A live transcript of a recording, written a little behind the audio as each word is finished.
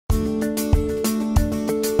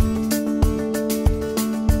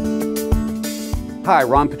Hi,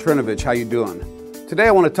 Ron Petrinovich. How you doing? Today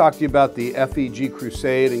I want to talk to you about the FEG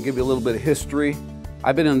Crusade and give you a little bit of history.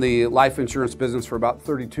 I've been in the life insurance business for about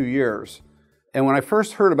 32 years. And when I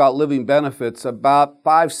first heard about living benefits about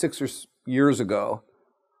 5-6 years ago,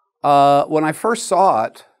 when I first saw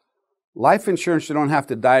it, life insurance you don't have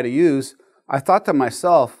to die to use, I thought to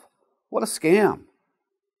myself, what a scam.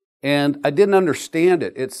 And I didn't understand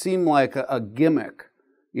it. It seemed like a gimmick.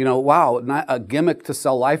 You know, wow, not a gimmick to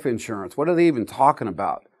sell life insurance. What are they even talking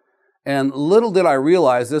about? And little did I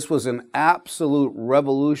realize this was an absolute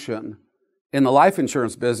revolution in the life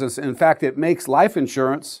insurance business. In fact, it makes life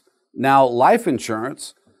insurance now life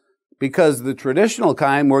insurance, because the traditional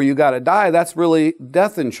kind where you got to die, that's really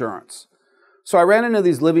death insurance. So I ran into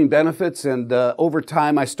these living benefits, and over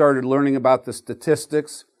time I started learning about the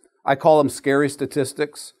statistics. I call them scary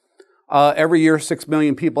statistics. Every year, 6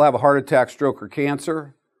 million people have a heart attack, stroke, or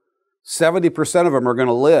cancer. 70% of them are going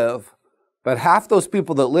to live, but half those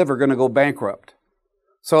people that live are going to go bankrupt.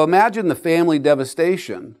 So imagine the family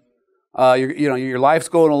devastation. Your life's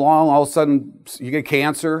going along, all of a sudden you get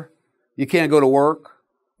cancer, you can't go to work,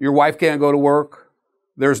 your wife can't go to work,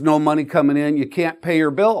 there's no money coming in, you can't pay your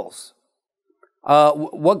bills.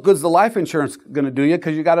 What good's the life insurance going to do you?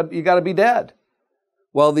 Because you got to be dead.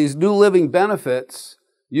 Well, these new living benefits,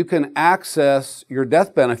 you can access your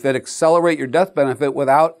death benefit, accelerate your death benefit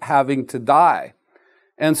without having to die.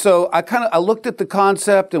 And so I looked at the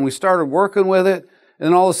concept and we started working with it. And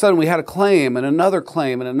then all of a sudden we had a claim and another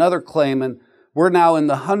claim and another claim. And we're now in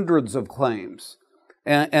the hundreds of claims.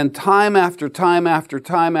 And time after time after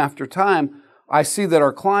time after time, I see that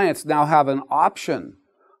our clients now have an option.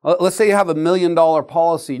 Let's say you have $1 million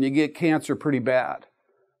policy and you get cancer pretty bad.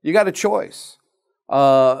 You got a choice.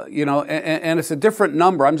 And it's a different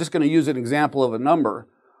number. I'm just going to use an example of a number.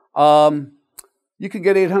 You could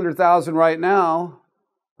get 800,000 right now,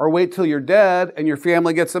 or wait till you're dead and your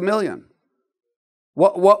family gets $1 million.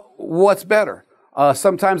 What's better?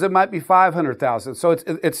 Sometimes it might be 500,000. So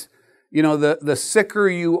it's the sicker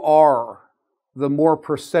you are, the more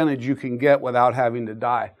percentage you can get without having to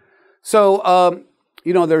die. So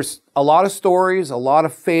there's a lot of stories, a lot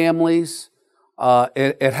of families.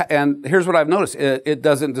 And here's what I've noticed. It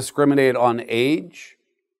doesn't discriminate on age,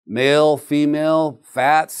 male, female,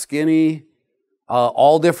 fat, skinny,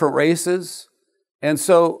 all different races. And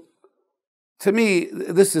so to me,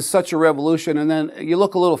 this is such a revolution. And then you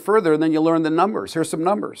look a little further and then you learn the numbers. Here's some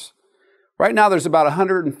numbers. Right now, there's about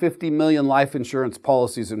 150 million life insurance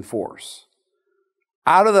policies in force.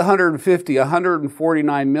 Out of the 150,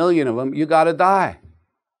 149 million of them, you got to die.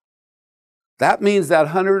 That means that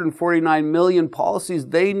 149 million policies,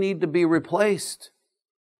 they need to be replaced.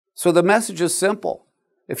 So the message is simple.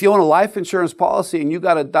 If you own a life insurance policy and you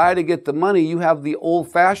got to die to get the money, you have the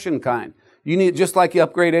old-fashioned kind. You need, just like you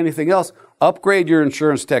upgrade anything else, upgrade your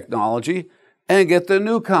insurance technology and get the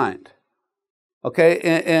new kind. Okay,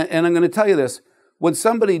 and I'm going to tell you this. When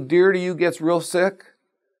somebody dear to you gets real sick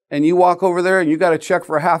and you walk over there and you got a check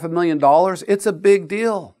for $500,000, it's a big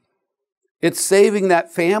deal. It's saving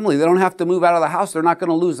that family. They don't have to move out of the house. They're not going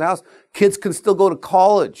to lose the house. Kids can still go to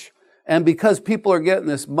college. And because people are getting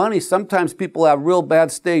this money, sometimes people have real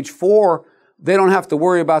bad stage 4. They don't have to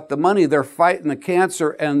worry about the money. They're fighting the cancer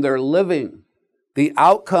and they're living. The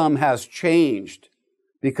outcome has changed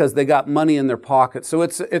because they got money in their pocket. So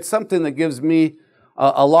it's something that gives me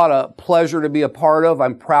a lot of pleasure to be a part of.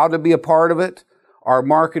 I'm proud to be a part of it. Our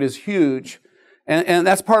market is huge. And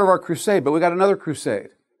that's part of our crusade. But we got another crusade.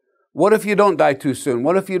 What if you don't die too soon?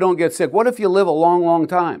 What if you don't get sick? What if you live a long, long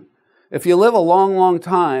time? If you live a long, long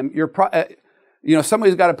time,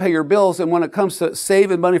 somebody's got to pay your bills. And when it comes to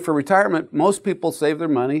saving money for retirement, most people save their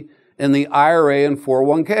money in the IRA and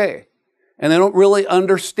 401k. And they don't really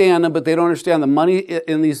understand them, but they don't understand the money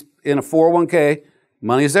in a 401k.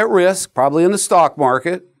 Money's at risk, probably in the stock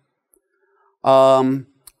market.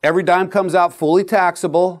 Every dime comes out fully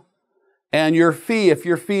taxable. And your fee, if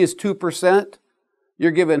your fee is 2%, you're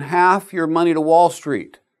giving half your money to Wall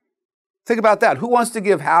Street. Think about that. Who wants to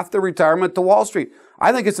give half the retirement to Wall Street?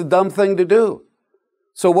 I think it's a dumb thing to do.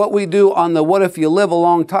 So what we do on the what if you live a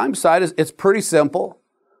long time side is it's pretty simple.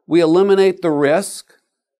 We eliminate the risk.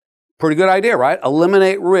 Pretty good idea, right?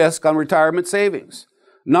 Eliminate risk on retirement savings.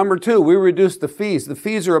 Number 2, we reduce the fees. The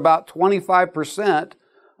fees are about 25%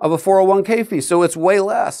 of a 401k fee, so it's way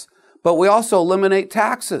less. But we also eliminate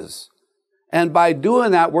taxes. And by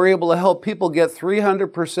doing that, we're able to help people get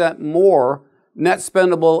 300% more net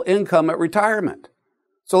spendable income at retirement.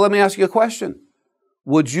 So let me ask you a question.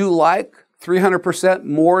 Would you like 300%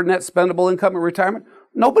 more net spendable income at retirement?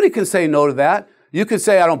 Nobody can say no to that. You could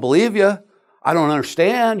say, I don't believe you. I don't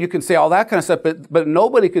understand. You can say all that kind of stuff, but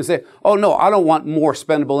nobody can say, oh no, I don't want more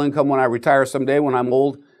spendable income when I retire someday when I'm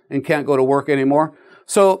old and can't go to work anymore.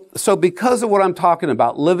 So because of what I'm talking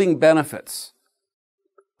about, living benefits,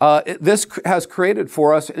 this has created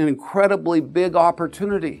for us an incredibly big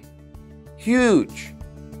opportunity. Huge.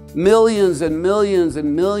 Millions and millions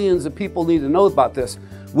and millions of people need to know about this.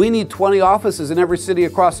 We need 20 offices in every city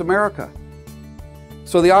across America.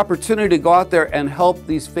 So the opportunity to go out there and help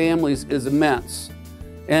these families is immense.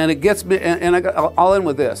 And it gets me, I'll end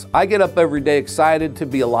with this. I get up every day excited to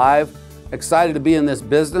be alive, excited to be in this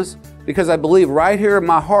business, because I believe right here in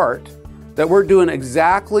my heart that we're giving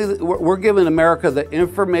America the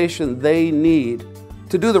information they need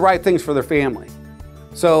to do the right things for their family.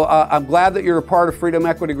 So I'm glad that you're a part of Freedom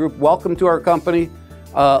Equity Group. Welcome to our company.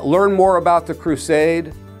 Learn more about the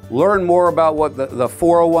Crusade. Learn more about what the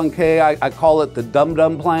 401k, I call it the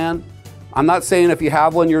dum-dum plan. I'm not saying if you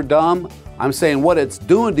have one, you're dumb. I'm saying what it's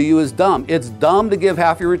doing to you is dumb. It's dumb to give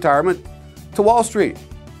half your retirement to Wall Street.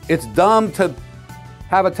 It's dumb to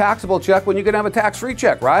have a taxable check when you can have a tax-free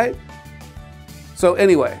check, right? So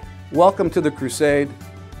anyway, welcome to the Crusade.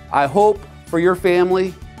 I hope for your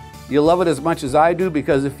family, you love it as much as I do,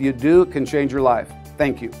 because if you do, it can change your life.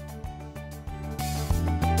 Thank you.